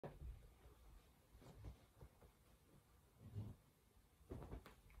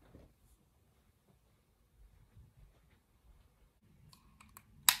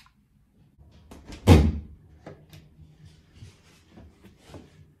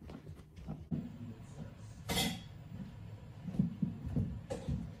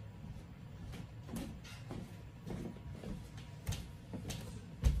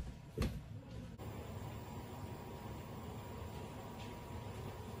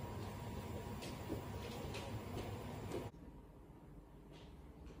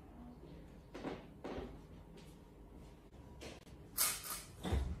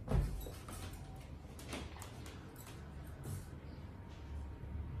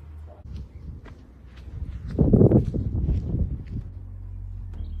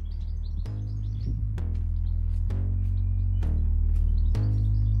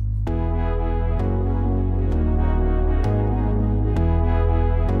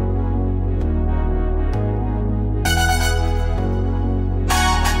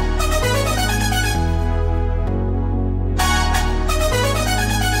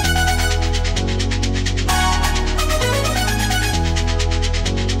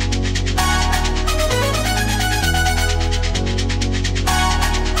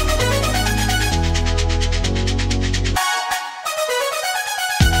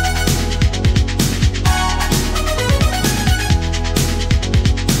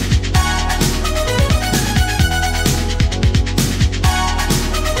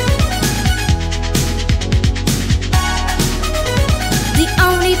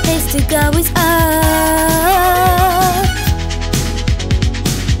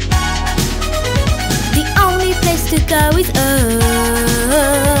to go is up.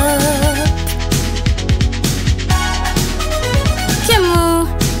 Come on,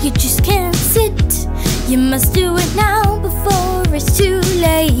 you just can't sit. You must do it now before it's too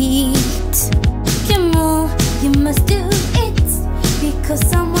late. Come on, you must do it, because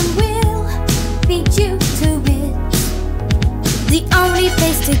someone will beat you to it. The only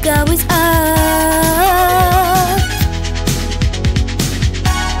place to go is up.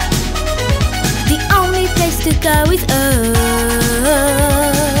 The only place to go is up.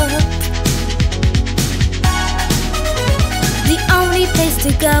 The only place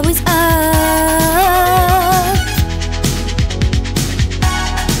to go is up.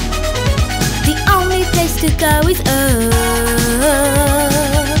 The only place to go is up.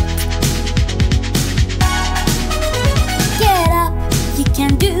 Get up, you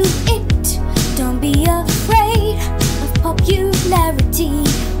can do it. Don't be afraid of popularity.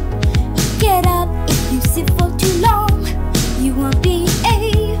 Get up, if you sit for too long, you won't be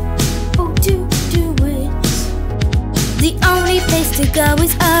able to do it. The only place to go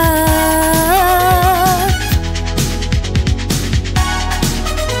is up.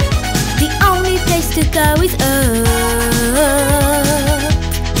 The only place to go is up.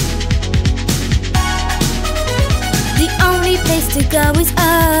 The only place to go is up.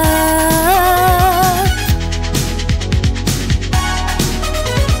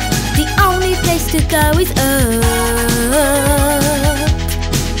 The only place to go is up.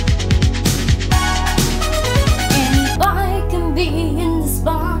 Anybody can be in the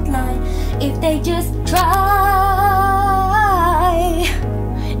spotlight if they just try.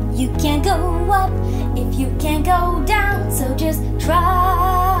 You can't go up if you can't go down, so just try.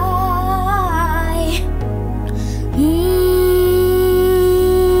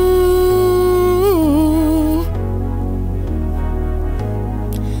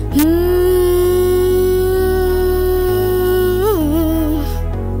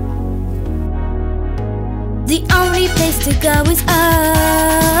 The only place to go is up.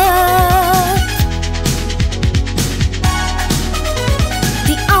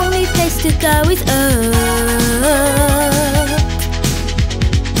 The only place to go is up.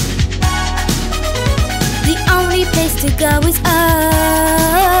 The only place to go is up.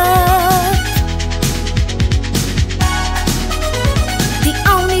 The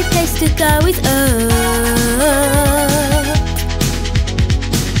only place to go is up.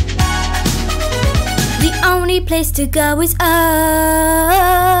 The only place to go is up.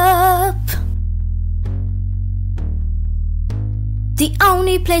 The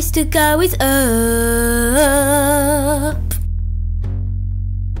only place to go is up.